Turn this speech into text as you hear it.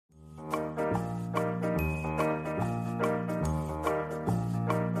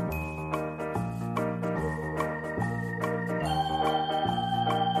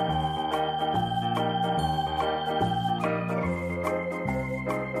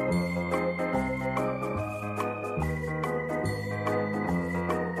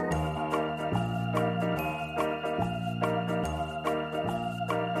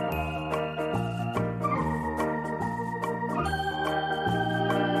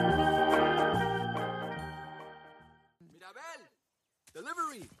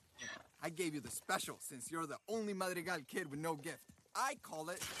I gave you the special since you're the only Madrigal kid with no gift. I call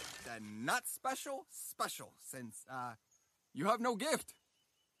it the not special special since, you have no gift.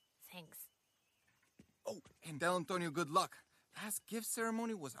 Thanks. Oh, and tell Antonio good luck. Last gift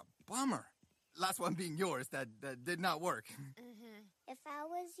ceremony was a bummer. Last one being yours, that did not work. If I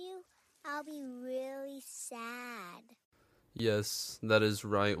was you, I'll be really sad. Yes, that is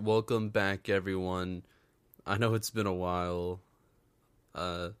right. Welcome back, everyone. I know it's been a while.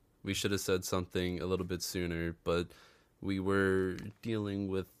 We should have said something a little bit sooner, but we were dealing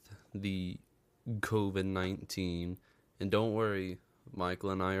with the COVID-19. And don't worry,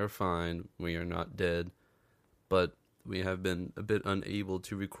 Michael and I are fine. We are not dead. But we have been a bit unable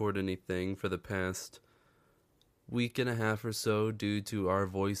to record anything for the past week and a half or so due to our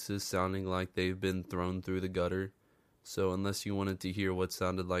voices sounding like they've been thrown through the gutter. So unless you wanted to hear what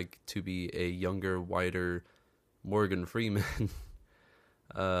sounded like to be a younger, whiter Morgan Freeman,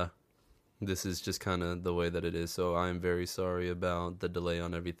 this is just kind of the way that it is. So I'm very sorry about the delay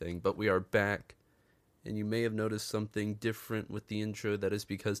on everything. But we are back, and you may have noticed something different with the intro. That is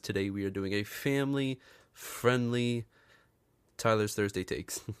because today we are doing a family-friendly Tyler's Thursday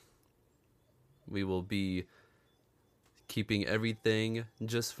Takes. We will be keeping everything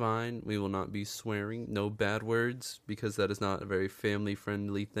just fine. We will not be swearing, no bad words, because that is not a very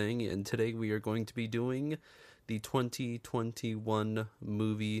family-friendly thing. And today we are going to be doing the 2021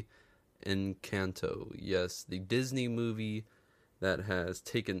 movie Encanto. Yes, the Disney movie that has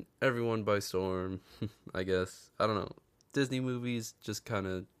taken everyone by storm, I guess. I don't know. Disney movies, just kind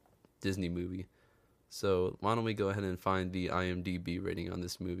of Disney movie. So why don't we go ahead and find the IMDb rating on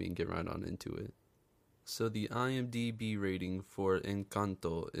this movie and get right on into it. So the IMDb rating for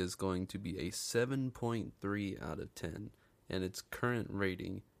Encanto is going to be a 7.3 out of 10. And its current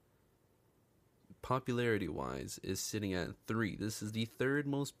rating, popularity-wise, is sitting at 3. This is the third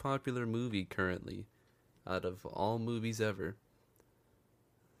most popular movie currently out of all movies ever.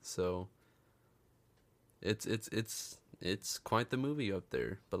 So it's quite the movie up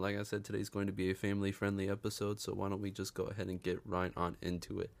there. But like I said, today's going to be a family-friendly episode, so why don't we just go ahead and get right on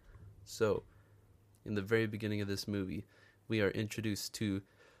into it. So, in the very beginning of this movie, we are introduced to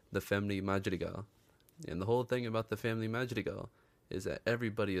the Family Madrigal. And the whole thing about the Family Madrigal is that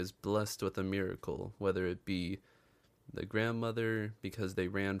everybody is blessed with a miracle, whether it be the grandmother, because they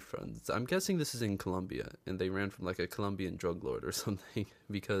ran from, I'm guessing this is in Colombia, and they ran from like a Colombian drug lord or something,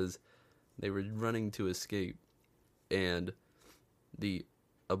 because they were running to escape, and the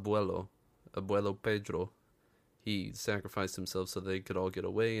abuelo Pedro, he sacrificed himself so they could all get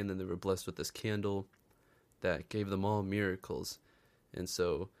away, and then they were blessed with this candle that gave them all miracles. And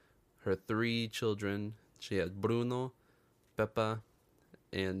so her 3 children, she had Bruno, Pepa,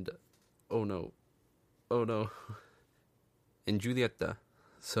 and and Julieta.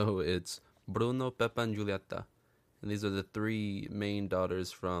 So it's Bruno, Pepa, and Julieta. And these are the 3 main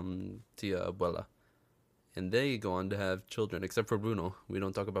daughters from Tia Abuela. And they go on to have children, except for Bruno. We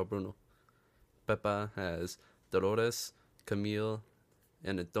don't talk about Bruno. Pepa has Dolores, Camille,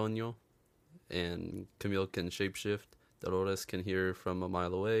 and Antonio. And Camille can shapeshift. Dolores can hear from a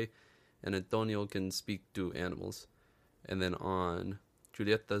mile away. And Antonio can speak to animals. And then on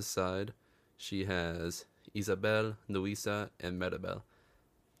Julieta's side, she has Isabel, Luisa, and Maribel.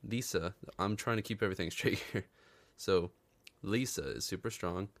 Lisa, I'm trying to keep everything straight here. So, Lisa is super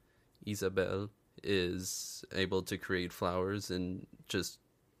strong. Isabel is able to create flowers and just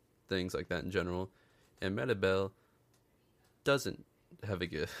things like that in general. And Maribel doesn't have a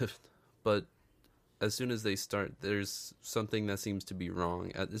gift. But as soon as they start, there's something that seems to be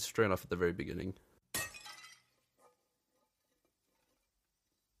wrong. It's straight off at the very beginning.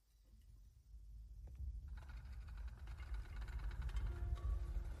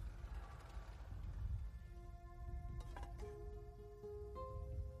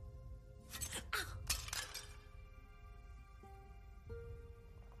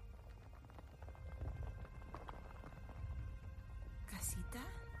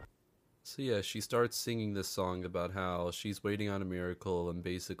 So yeah, she starts singing this song about how she's waiting on a miracle and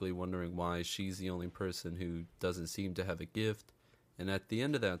basically wondering why she's the only person who doesn't seem to have a gift. And at the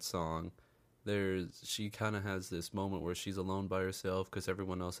end of that song, she kind of has this moment where she's alone by herself because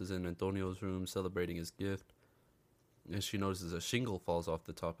everyone else is in Antonio's room celebrating his gift. And she notices a shingle falls off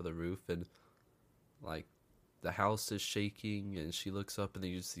the top of the roof, and like the house is shaking, and she looks up and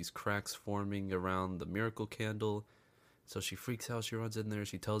there's these cracks forming around the miracle candle. So she freaks out, she runs in there,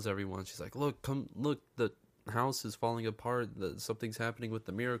 she tells everyone, she's like, look, the house is falling apart, something's happening with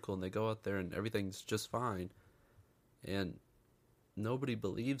the miracle, and they go out there and everything's just fine. And nobody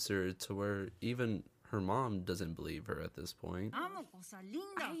believes her, to where even her mom doesn't believe her at this point. Amo, cosa linda.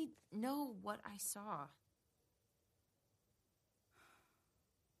 I know what I saw.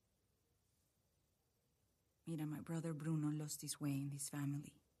 Mira, my brother Bruno lost his way in this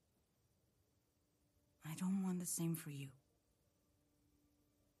family. I don't want the same for you.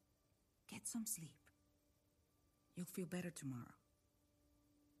 Get some sleep. You'll feel better tomorrow.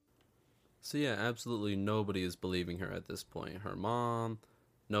 So yeah, absolutely nobody is believing her at this point. Her mom,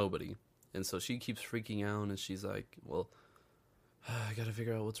 nobody. And so she keeps freaking out, and she's like, well, I gotta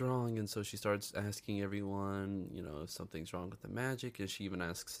figure out what's wrong. And so she starts asking everyone, if something's wrong with the magic. And she even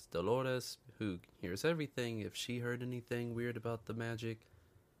asks Dolores, who hears everything, if she heard anything weird about the magic.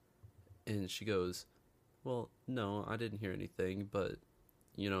 And she goes, well, no, I didn't hear anything, but,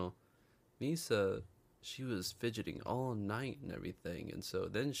 Misa, she was fidgeting all night and everything. And so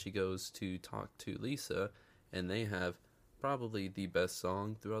then she goes to talk to Lisa, and they have probably the best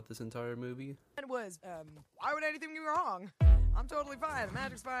song throughout this entire movie. It was, why would anything go wrong? I'm totally fine. The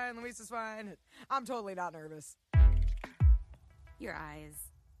magic's fine. Luisa's fine. I'm totally not nervous. Your eyes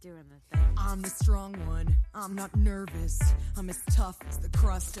doing the thing. I'm the strong one. I'm not nervous. I'm as tough as the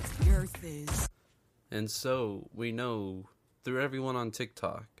crust of the earth is. And so we know through everyone on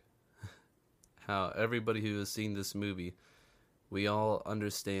TikTok how everybody who has seen this movie, we all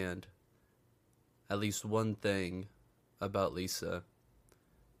understand at least one thing about Lisa,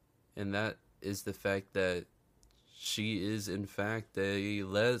 and that is the fact that she is in fact a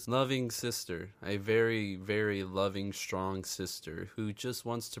loving sister, a very, very loving, strong sister who just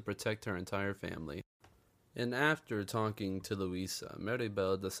wants to protect her entire family. And after talking to Luisa,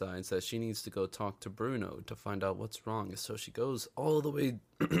 Maribel decides that she needs to go talk to Bruno to find out what's wrong. So she goes all the way,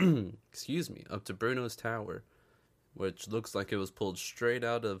 up to Bruno's tower, which looks like it was pulled straight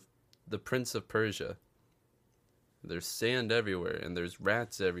out of The Prince of Persia. There's sand everywhere, and there's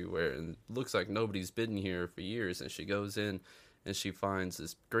rats everywhere, and it looks like nobody's been here for years. And she goes in, and she finds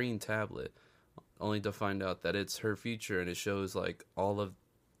this green tablet, only to find out that it's her future, and it shows like all of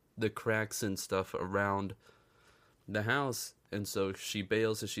the cracks and stuff around the house. And so she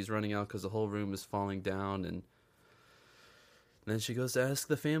bails as she's running out because the whole room is falling down. And then she goes to ask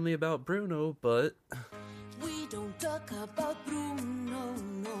the family about Bruno, but we don't talk about Bruno, no,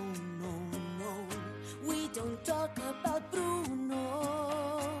 no, no. We don't talk about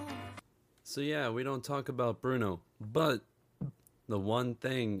Bruno. So yeah, we don't talk about Bruno, but the one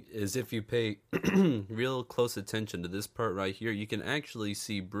thing is, if you pay real close attention to this part right here, you can actually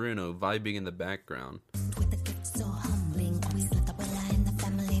see Bruno vibing in the background. With the gift so humbling, always like abuela in the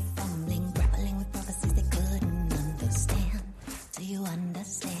family fumbling, grappling with prophecies they couldn't understand. Do you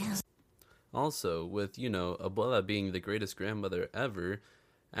understand? Also, with, Abuela being the greatest grandmother ever,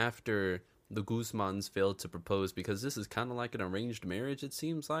 after the Guzmans failed to propose, because this is kind of like an arranged marriage, it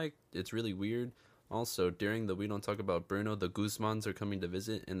seems like. It's really weird. Also, during the We Don't Talk About Bruno, the Guzmans are coming to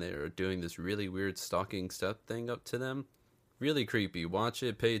visit, and they're doing this really weird stalking step thing up to them. Really creepy. Watch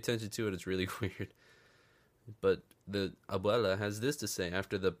it, pay attention to it, it's really weird. But the Abuela has this to say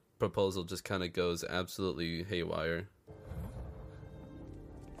after the proposal just kind of goes absolutely haywire.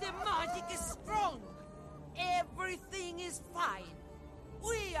 The magic is strong. Everything is fine.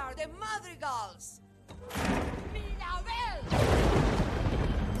 We are the Madrigals. Mirabel!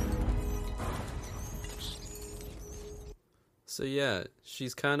 So yeah,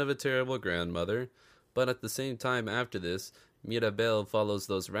 she's kind of a terrible grandmother, but at the same time after this, Mirabel follows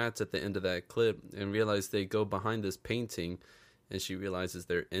those rats at the end of that clip and realizes they go behind this painting, and she realizes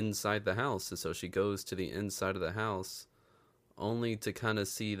they're inside the house. And so she goes to the inside of the house, only to kind of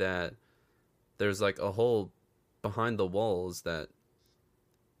see that there's like a hole behind the walls that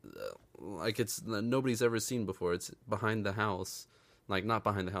like it's nobody's ever seen before. It's behind the house, like not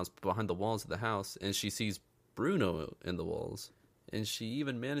behind the house, but behind the walls of the house, and she sees Bruno in the walls, and she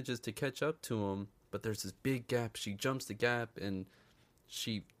even manages to catch up to him, but there's this big gap. She jumps the gap, and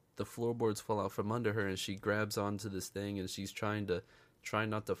the floorboards fall out from under her, and she grabs onto this thing, and she's trying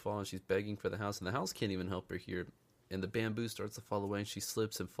not to fall, and she's begging for the house, and the house can't even help her here, and the bamboo starts to fall away, and she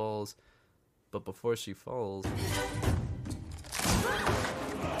slips and falls, but before she falls,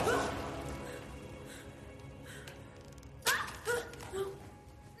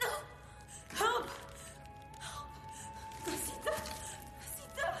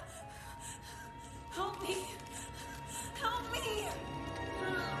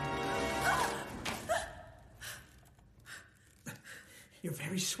 You're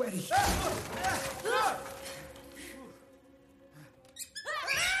very sweaty.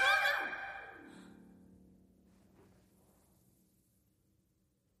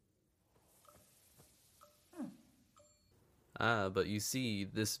 but you see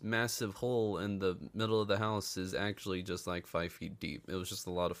this massive hole in the middle of the house is actually just like 5 feet deep. It was just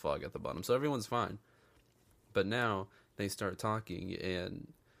a lot of fog at the bottom, so everyone's fine. But now they start talking,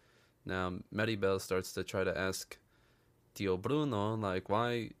 and now Maribel starts to try to ask Tio Bruno, like,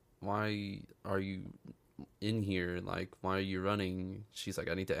 why are you in here? Like, why are you running? She's like,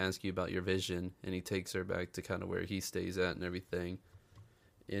 I need to ask you about your vision. And he takes her back to kind of where he stays at and everything.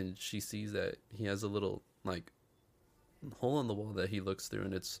 And she sees that he has a little, like, hole in the wall that he looks through,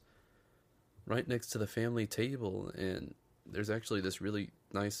 and it's right next to the family table. And there's actually this really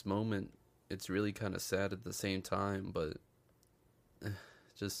nice moment. It's really kind of sad at the same time, but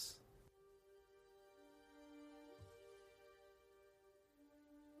just...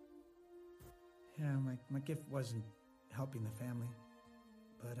 Yeah, my gift wasn't helping the family,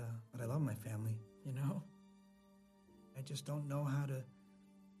 but I love my family, you know? I just don't know how to...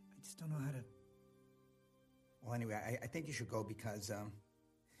 Well, anyway, I think you should go because I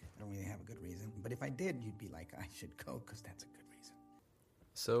don't really have a good reason. But if I did, you'd be like, I should go because that's a good reason.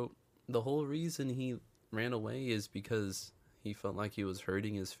 So the whole reason he ran away is because he felt like he was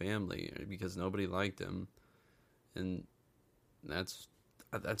hurting his family, because nobody liked him. And that's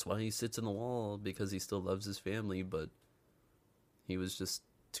why he sits in the wall, because he still loves his family, but he was just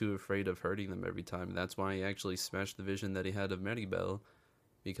too afraid of hurting them every time. That's why he actually smashed the vision that he had of Maribel,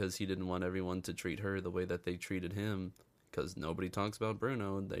 because he didn't want everyone to treat her the way that they treated him, because nobody talks about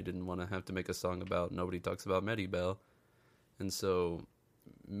Bruno, and they didn't want to have to make a song about nobody talks about Maribel. And so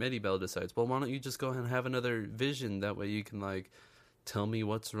Maribel decides, well, why don't you just go and have another vision? That way you can, like, tell me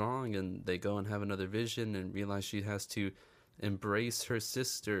what's wrong. And they go and have another vision and realize she has to embrace her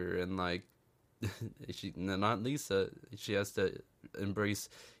sister, and, like, not Lisa, she has to embrace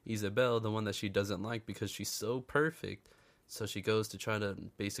Isabel, the one that she doesn't like, because she's so perfect. So she goes to try to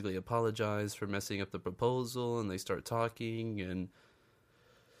basically apologize for messing up the proposal, and they start talking, and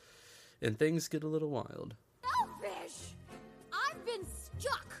things get a little wild. Selfish! I've been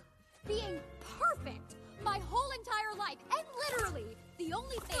stuck being perfect my whole entire life, and literally the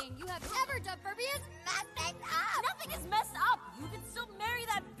only thing you have ever done for me is messing up! Nothing is messed up! You can still marry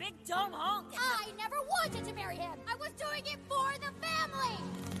that big dumb hunk! I never wanted to marry him! I was doing it for the family!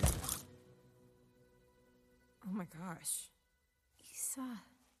 Oh my gosh. Isa,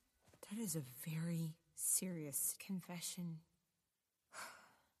 that is a very serious confession.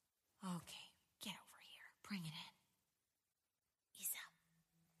 Okay, get over here. Bring it in. Isa.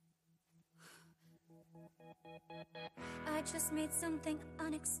 I just made something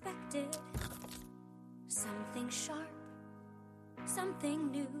unexpected. Something sharp.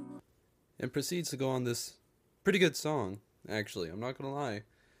 Something new. And proceeds to go on this pretty good song, actually. I'm not gonna lie.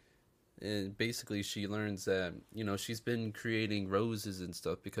 And basically she learns that, you know, she's been creating roses and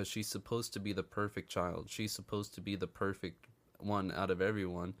stuff because she's supposed to be the perfect child. She's supposed to be the perfect one out of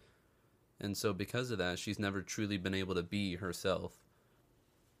everyone. And so because of that, she's never truly been able to be herself.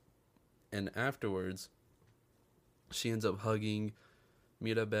 And afterwards, she ends up hugging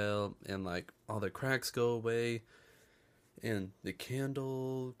Mirabel, and, like, all the cracks go away, and the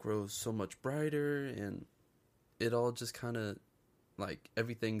candle grows so much brighter, and it all just kind of, like,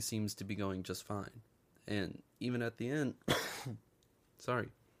 everything seems to be going just fine. And even at the end, sorry,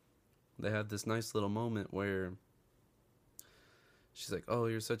 they have this nice little moment where she's like, oh,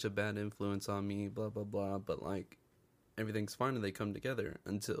 you're such a bad influence on me, blah, blah, blah, but, like, everything's fine, and they come together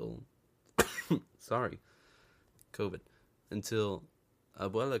until, sorry, COVID, until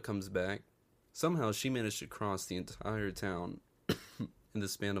Abuela comes back. Somehow she managed to cross the entire town in the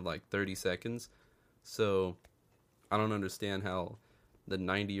span of, like, 30 seconds, so I don't understand how the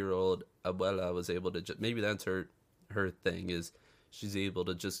 90-year-old Abuela was able to maybe that's her thing, is she's able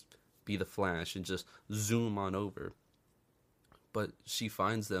to just be the Flash and just zoom on over. But she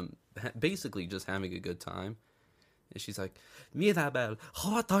finds them basically just having a good time. And she's like, Mirabel,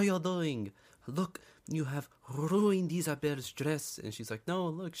 what are you doing? Look, you have ruined Isabel's dress. And she's like, no,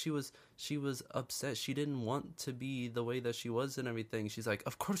 look, she was upset. She didn't want to be the way that she was and everything. She's like,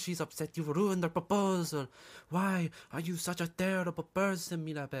 of course she's upset. You ruined her proposal. Why are you such a terrible person,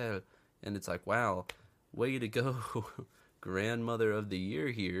 Mirabel? And it's like, wow, way to go, grandmother of the year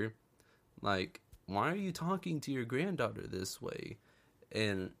here. Like, why are you talking to your granddaughter this way?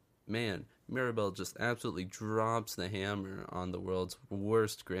 And, man, Mirabel just absolutely drops the hammer on the world's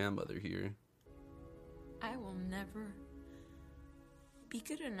worst grandmother here. I will never be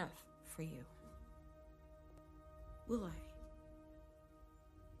good enough for you. Will I?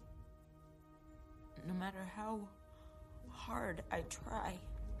 No matter how hard I try.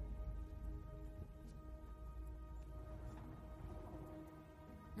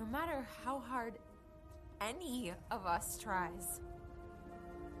 No matter how hard any of us tries.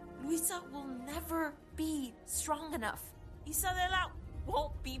 Luisa will never be strong enough. Isabela,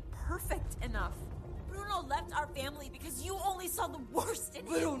 Won't be perfect enough. Bruno left our family because you only saw the worst in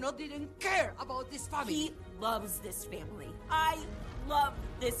him. Bruno didn't care about this family. He loves this family. I love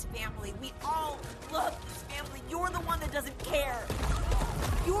this family. We all love this family. You're the one that doesn't care.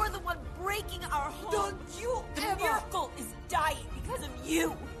 You're the one breaking our home. Don't you The ever... miracle is dying because of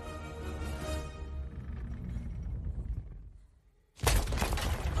you.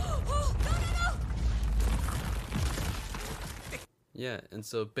 Yeah, and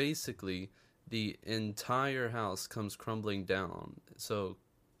so basically, the entire house comes crumbling down. So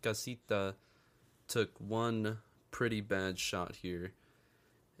Casita took one pretty bad shot here,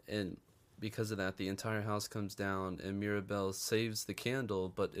 and because of that, the entire house comes down, and Mirabel saves the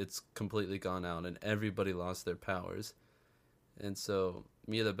candle, but it's completely gone out, and everybody lost their powers. And so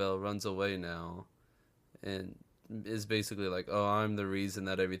Mirabel runs away now, and is basically like, oh, I'm the reason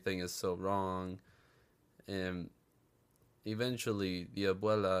that everything is so wrong. And eventually, the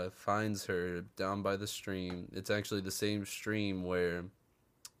abuela finds her down by the stream. It's actually the same stream where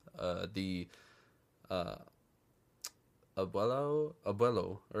the abuelo,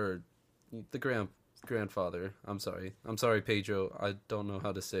 or the grandfather. I'm sorry, Pedro. I don't know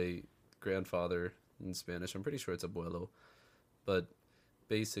how to say grandfather in Spanish. I'm pretty sure it's abuelo, but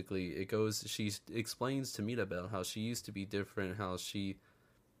basically, she explains to Mirabel how she used to be different, how she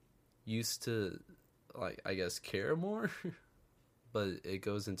used to, like, I guess, care more. But it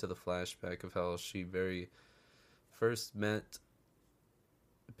goes into the flashback of how she very first met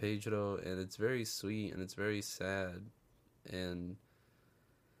Pedro, and it's very sweet and it's very sad, and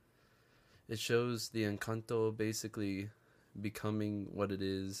it shows the Encanto basically becoming what it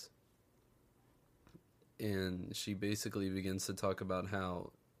is. And she basically begins to talk about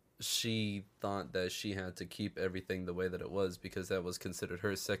how she thought that she had to keep everything the way that it was because that was considered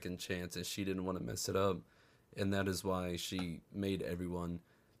her second chance, and she didn't want to mess it up. And that is why she made everyone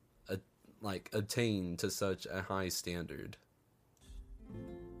attain to such a high standard.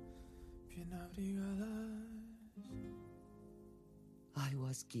 I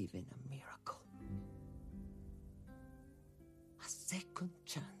was given a miracle. A second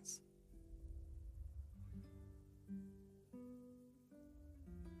chance.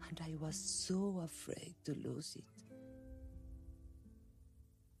 And I was so afraid to lose it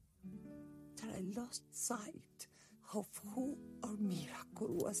that I lost sight of who our miracle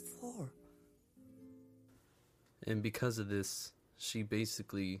was for. And because of this, she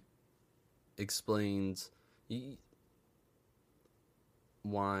basically explains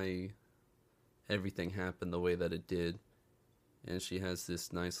why everything happened the way that it did. And she has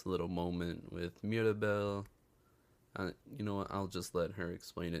this nice little moment with Mirabel. You know what? I'll just let her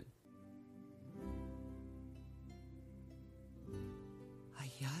explain it. I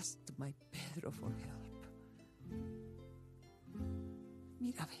asked my Pedro for help.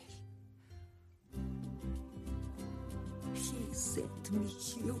 Mirabel. He sent me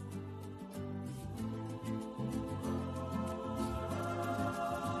you.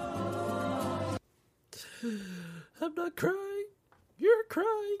 I'm not crying. You're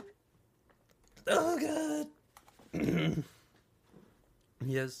crying. Oh, God.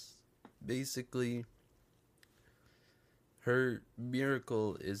 Yes, basically, her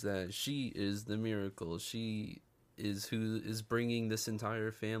miracle is that she is the miracle. She is who is bringing this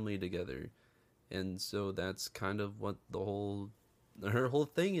entire family together. And so that's kind of what her whole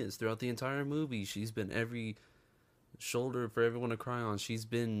thing is throughout the entire movie. She's been every shoulder for everyone to cry on. She's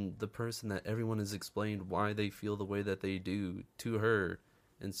been the person that everyone has explained why they feel the way that they do to her.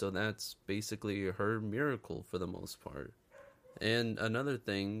 And so that's basically her miracle for the most part. And another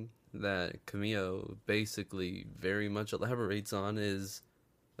thing that Camillo basically very much elaborates on is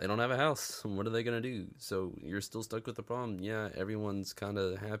they don't have a house. What are they going to do? So you're still stuck with the problem. Yeah, everyone's kind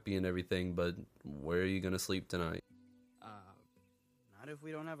of happy and everything, but where are you going to sleep tonight? Not if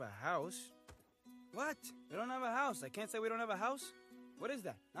we don't have a house. What? We don't have a house. I can't say we don't have a house. What is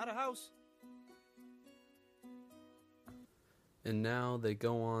that? Not a house. And now they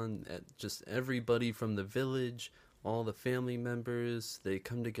go on at just everybody from the village, all the family members, they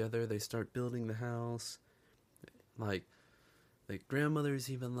come together, they start building the house. Like, the grandmother's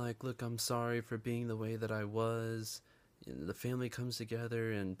even like, look, I'm sorry for being the way that I was. And the family comes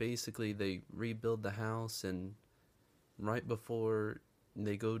together and basically they rebuild the house, and right before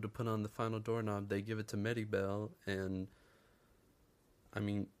they go to put on the final doorknob, they give it to Maribel, and I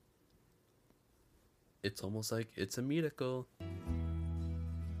mean, it's almost like it's a miracle.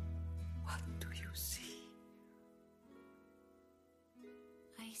 What do you see?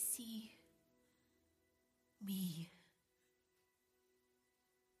 I see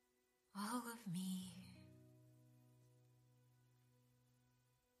all of me.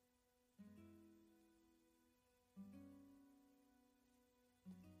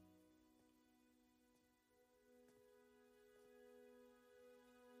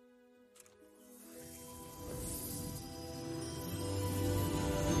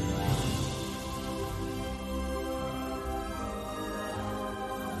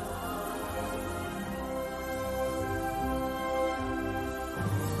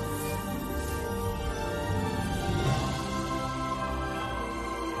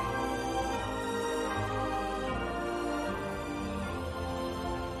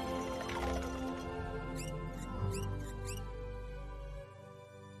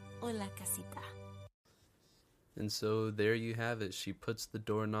 Hola, casita. And so there you have it. She puts the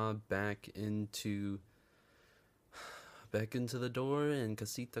doorknob back into the door, and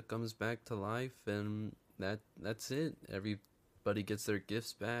Casita comes back to life, and that's it. Everybody gets their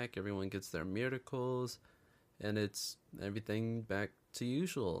gifts back, everyone gets their miracles, and it's everything back to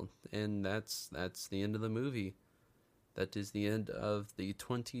usual. And that's the end of the movie. That is the end of the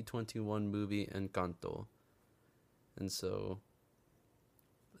 2021 movie Encanto. And so,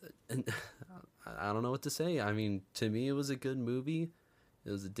 and I don't know what to say. I mean, to me, it was a good movie.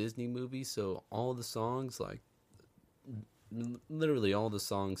 It was a Disney movie, so all the songs, like, literally all the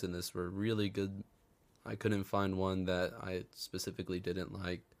songs in this were really good. I couldn't find one that I specifically didn't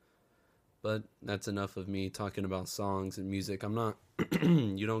like. But that's enough of me talking about songs and music. I'm not,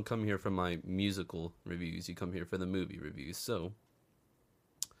 you don't come here for my musical reviews. You come here for the movie reviews. So,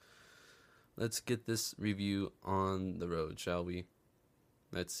 let's get this review on the road, shall we?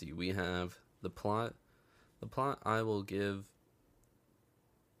 Let's see. We have the plot. The plot I'll give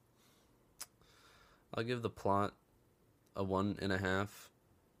the plot a 1.5.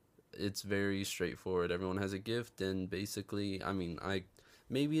 It's very straightforward. Everyone has a gift, and basically, I mean,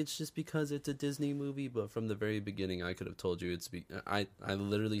 maybe it's just because it's a Disney movie, but from the very beginning, I could have told you I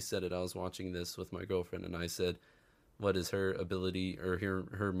literally said it. I was watching this with my girlfriend, and I said, what is her ability or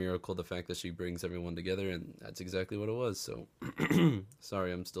her miracle? The fact that she brings everyone together, and that's exactly what it was. So,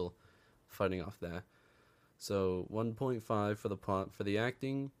 sorry, I'm still fighting off that. So 1.5 for the plot. For the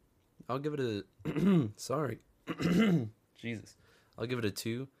acting, I'll give it a sorry, Jesus, I'll give it a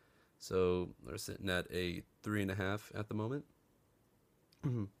 2. So we're sitting at a 3.5 at the moment.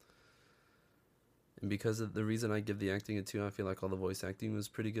 And because of the reason I give the acting a 2, I feel like all the voice acting was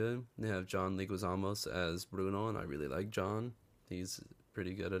pretty good. They have John Leguizamo as Bruno, and I really like John. He's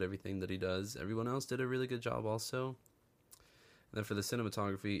pretty good at everything that he does. Everyone else did a really good job also. And then for the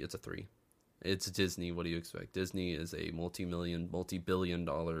cinematography, it's a 3. It's Disney. What do you expect? Disney is a multi-billion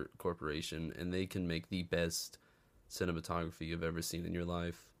dollar corporation, and they can make the best cinematography you've ever seen in your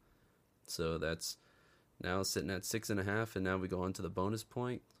life. So that's now sitting at 6.5, and now we go on to the bonus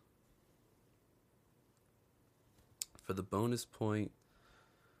point. For the bonus point,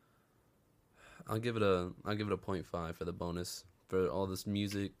 I'll give it a 0.5 for the bonus. For all this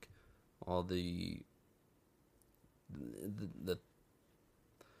music, all the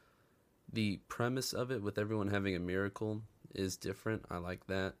premise of it with everyone having a miracle is different. I like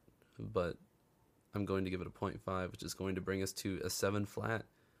that, but I'm going to give it a 0.5, which is going to bring us to a 7 flat,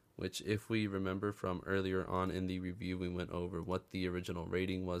 which, if we remember from earlier on in the review, we went over what the original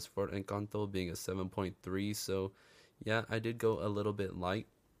rating was for Encanto, being a 7.3. So yeah, I did go a little bit light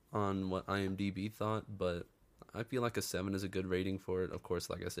on what IMDb thought, but I feel like a 7 is a good rating for it. Of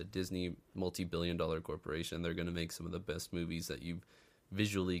course, like I said, Disney, multi-billion dollar corporation, they're going to make some of the best movies that you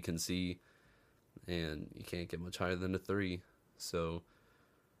visually can see, and you can't get much higher than a 3. So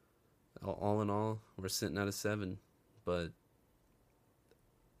all in all, we're sitting at a 7. But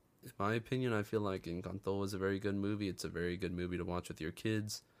in my opinion, I feel like Encanto was a very good movie. It's a very good movie to watch with your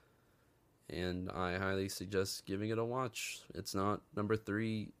kids, and I highly suggest giving it a watch. It's not number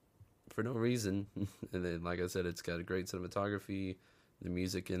 3 for no reason. And then, like I said, it's got a great cinematography. The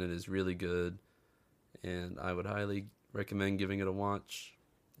music in it is really good, and I would highly recommend giving it a watch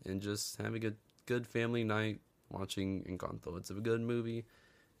and just having a good family night watching Encanto. It's a good movie,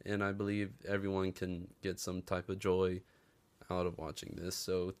 and I believe everyone can get some type of joy out of watching this.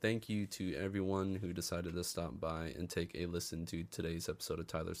 So thank you to everyone who decided to stop by and take a listen to today's episode of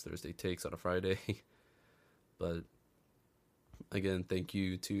Tyler's Thursday Takes on a Friday. But again, thank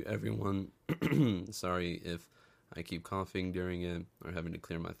you to everyone. Sorry if I keep coughing during it or having to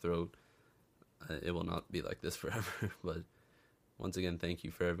clear my throat. It will not be like this forever. But once again, thank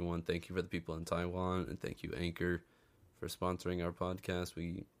you for everyone. Thank you for the people in Taiwan, and thank you, Anchor, for sponsoring our podcast.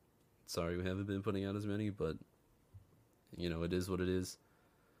 Sorry we haven't been putting out as many, but it is what it is.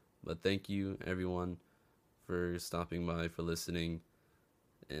 But thank you, everyone, for stopping by, for listening.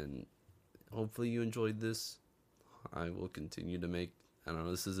 And hopefully you enjoyed this. I will continue to make, I don't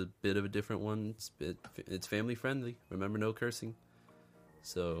know, this is a bit of a different one. It's family friendly. Remember, no cursing.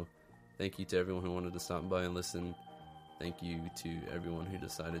 So thank you to everyone who wanted to stop by and listen. Thank you to everyone who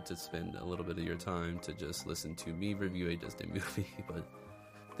decided to spend a little bit of your time to just listen to me review a Disney movie. But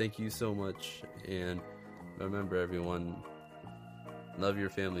thank you so much. And remember, everyone, love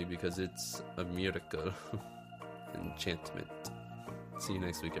your family because it's a miracle. Enchantment. See you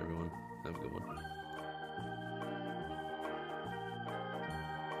next week, everyone. Have a good one.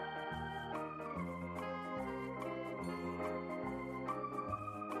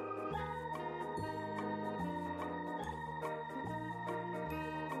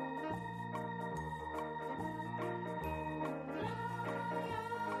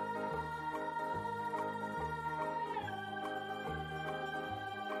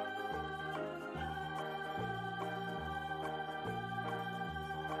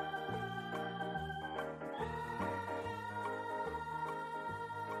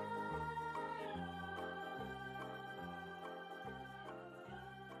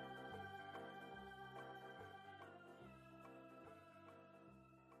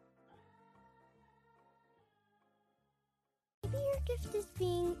 Maybe your gift is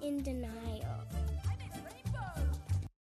being in denial.